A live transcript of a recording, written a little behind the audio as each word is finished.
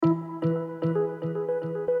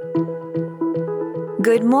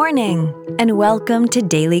Good morning, and welcome to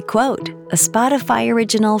Daily Quote, a Spotify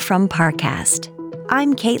original from Parcast.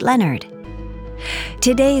 I'm Kate Leonard.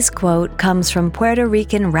 Today's quote comes from Puerto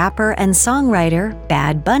Rican rapper and songwriter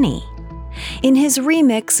Bad Bunny. In his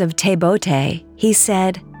remix of Te Bote, he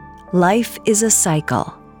said, "Life is a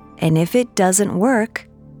cycle, and if it doesn't work,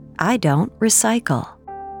 I don't recycle."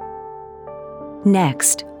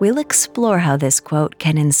 Next, we'll explore how this quote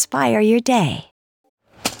can inspire your day.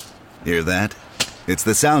 Hear that? It's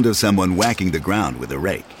the sound of someone whacking the ground with a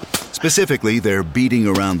rake. Specifically, they're beating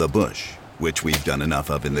around the bush, which we've done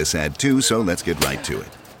enough of in this ad too, so let's get right to it.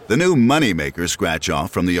 The new Moneymaker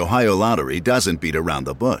scratch-off from the Ohio Lottery doesn't beat around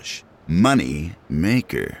the bush. Money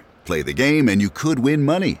Maker. Play the game and you could win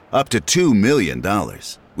money, up to $2 million.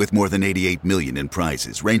 With more than $88 million in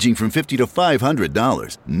prizes, ranging from $50 to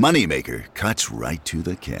 $500, Moneymaker cuts right to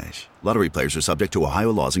the cash. Lottery players are subject to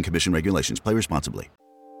Ohio laws and commission regulations. Play responsibly.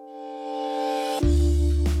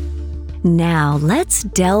 Now, let's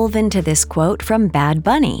delve into this quote from Bad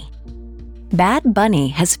Bunny. Bad Bunny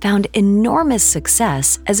has found enormous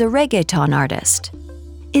success as a reggaeton artist.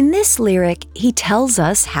 In this lyric, he tells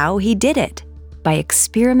us how he did it, by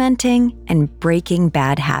experimenting and breaking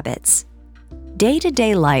bad habits.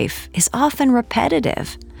 Day-to-day life is often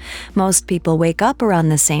repetitive. Most people wake up around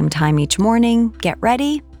the same time each morning, get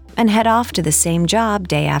ready, and head off to the same job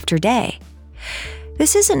day after day.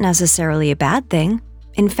 This isn't necessarily a bad thing.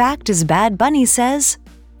 In fact, as Bad Bunny says,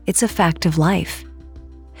 it's a fact of life.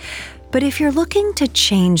 But if you're looking to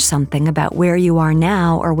change something about where you are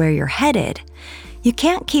now or where you're headed, you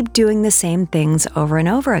can't keep doing the same things over and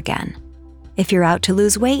over again. If you're out to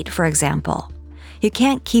lose weight, for example, you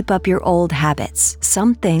can't keep up your old habits.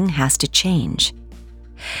 Something has to change.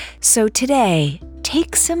 So today,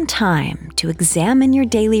 take some time to examine your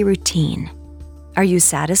daily routine. Are you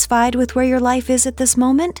satisfied with where your life is at this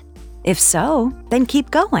moment? If so, then keep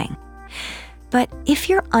going. But if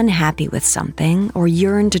you're unhappy with something or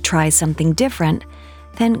yearn to try something different,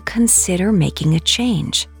 then consider making a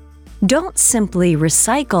change. Don't simply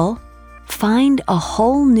recycle. Find a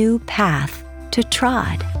whole new path to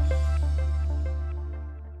trod.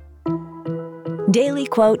 Daily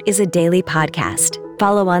Quote is a daily podcast.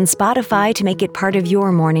 Follow on Spotify to make it part of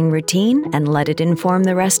your morning routine and let it inform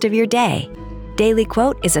the rest of your day. Daily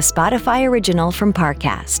Quote is a Spotify original from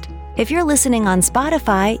Parcast. If you're listening on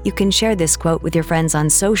Spotify, you can share this quote with your friends on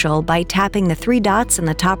social by tapping the 3 dots in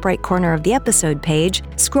the top right corner of the episode page,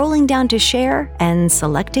 scrolling down to share, and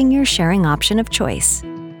selecting your sharing option of choice.